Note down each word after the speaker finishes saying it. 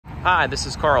Hi, this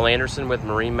is Karl Anderson with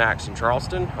MarineMax in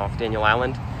Charleston off Daniel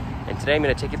Island, and today I'm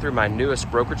going to take you through my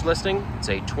newest brokerage listing. It's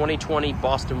a 2020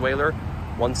 Boston Whaler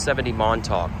 170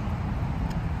 Montauk.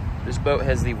 This boat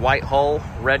has the white hull,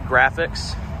 red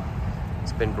graphics.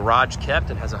 It's been garage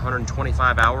kept. It has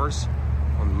 125 hours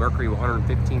on the Mercury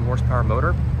 115 horsepower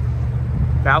motor.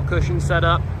 Bow cushion set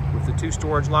up with the 2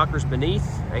 storage lockers beneath,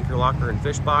 anchor locker and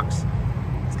fish box.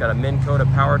 It's got a Minn Kota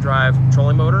power drive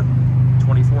trolling motor,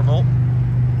 24 volt.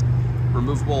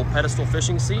 Removable pedestal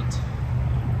fishing seat. It's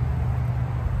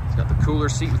got the cooler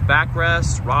seat with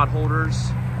backrest, rod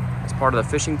holders. It's part of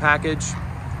the fishing package.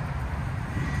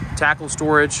 Tackle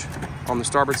storage on the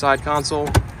starboard side console.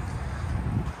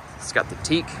 It's got the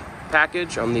Teak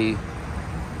Package on the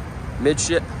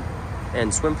midship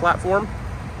and swim platform.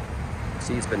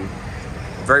 See, it's been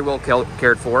very well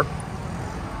cared for.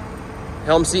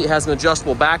 Helm seat has an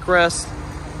adjustable backrest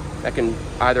that can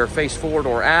either face forward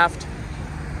or aft.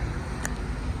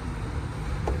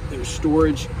 There's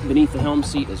storage beneath the helm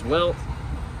seat as well.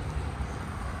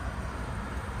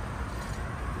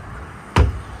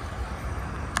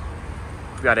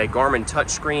 We've got a Garmin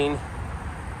touchscreen,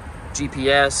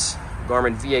 GPS,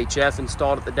 Garmin VHF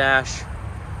installed at the dash.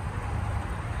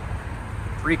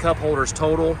 3 cup holders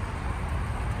total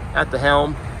at the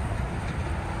helm.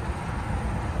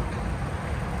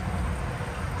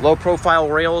 Low profile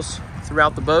rails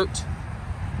throughout the boat.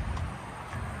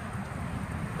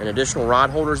 And additional rod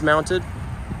holders mounted.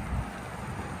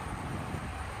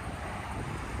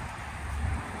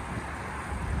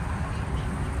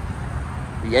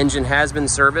 The engine has been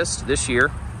serviced this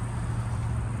year.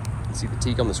 You can see the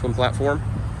Teak on the swim platform.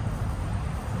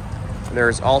 And there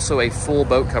is also a full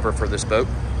boat cover for this boat,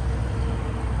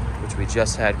 which we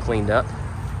just had cleaned up.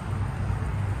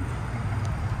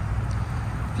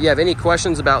 If you have any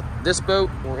questions about this boat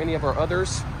or any of our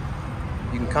others,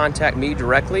 you can contact me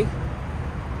directly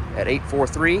at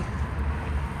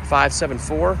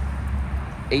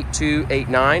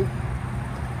 843-574-8289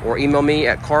 or email me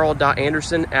at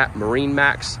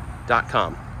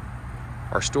karl.anderson@marinemax.com.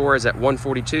 Our store is at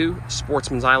 142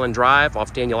 Sportsman's Island Drive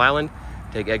off Daniel Island.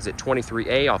 Take exit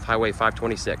 23A off Highway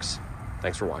 526.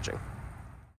 Thanks for watching.